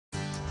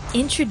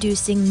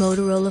Introducing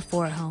Motorola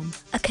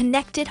 4Home, a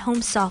connected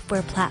home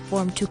software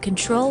platform to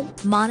control,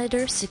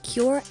 monitor,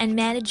 secure, and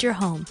manage your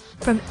home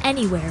from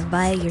anywhere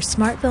via your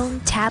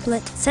smartphone,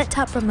 tablet,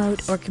 set-top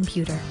remote, or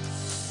computer.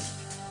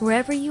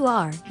 Wherever you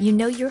are, you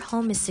know your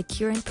home is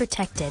secure and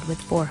protected with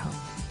 4Home.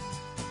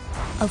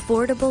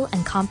 Affordable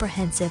and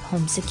comprehensive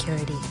home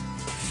security.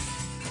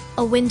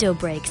 A window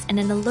breaks and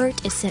an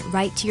alert is sent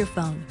right to your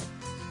phone.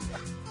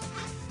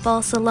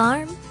 False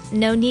alarm?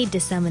 No need to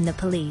summon the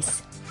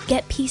police.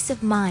 Get peace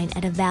of mind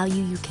at a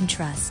value you can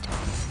trust.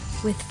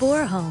 With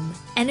 4Home,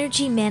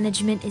 energy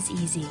management is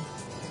easy.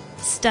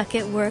 Stuck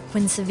at work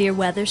when severe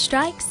weather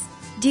strikes?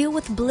 Deal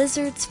with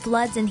blizzards,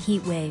 floods, and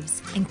heat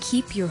waves, and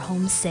keep your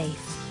home safe.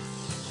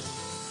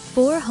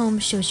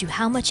 4Home shows you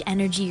how much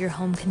energy your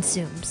home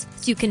consumes,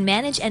 so you can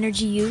manage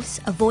energy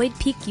use, avoid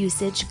peak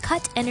usage,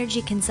 cut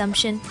energy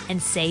consumption,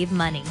 and save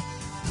money.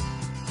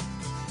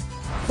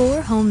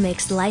 4Home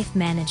makes life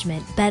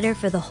management better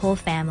for the whole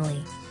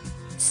family.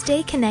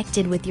 Stay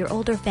connected with your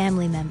older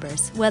family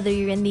members, whether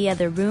you're in the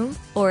other room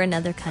or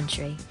another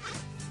country.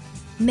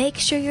 Make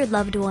sure your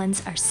loved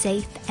ones are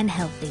safe and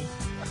healthy.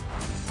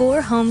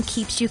 4Home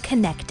keeps you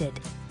connected.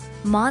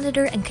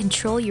 Monitor and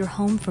control your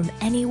home from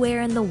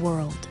anywhere in the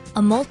world.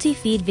 A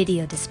multi-feed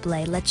video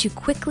display lets you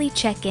quickly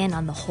check in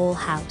on the whole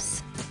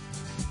house.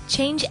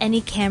 Change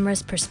any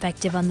camera's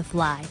perspective on the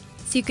fly,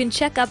 so you can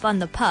check up on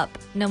the pup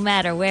no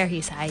matter where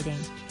he's hiding.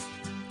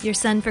 Your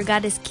son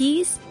forgot his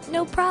keys?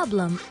 No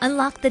problem.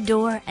 Unlock the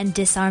door and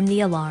disarm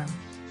the alarm.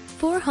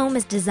 4Home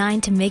is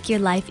designed to make your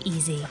life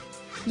easy.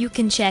 You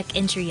can check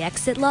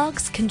entry-exit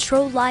logs,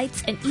 control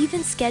lights, and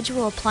even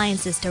schedule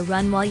appliances to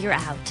run while you're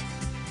out.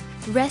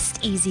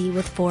 Rest easy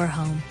with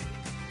 4Home.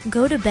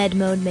 Go to bed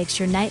mode makes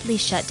your nightly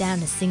shutdown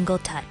a single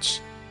touch.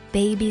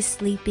 Baby's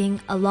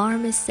sleeping,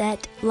 alarm is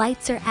set,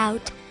 lights are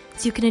out,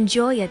 so you can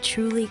enjoy a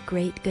truly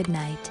great good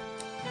night.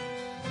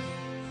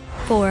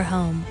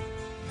 4Home.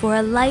 For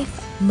a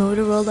life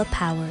Motorola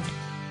powered.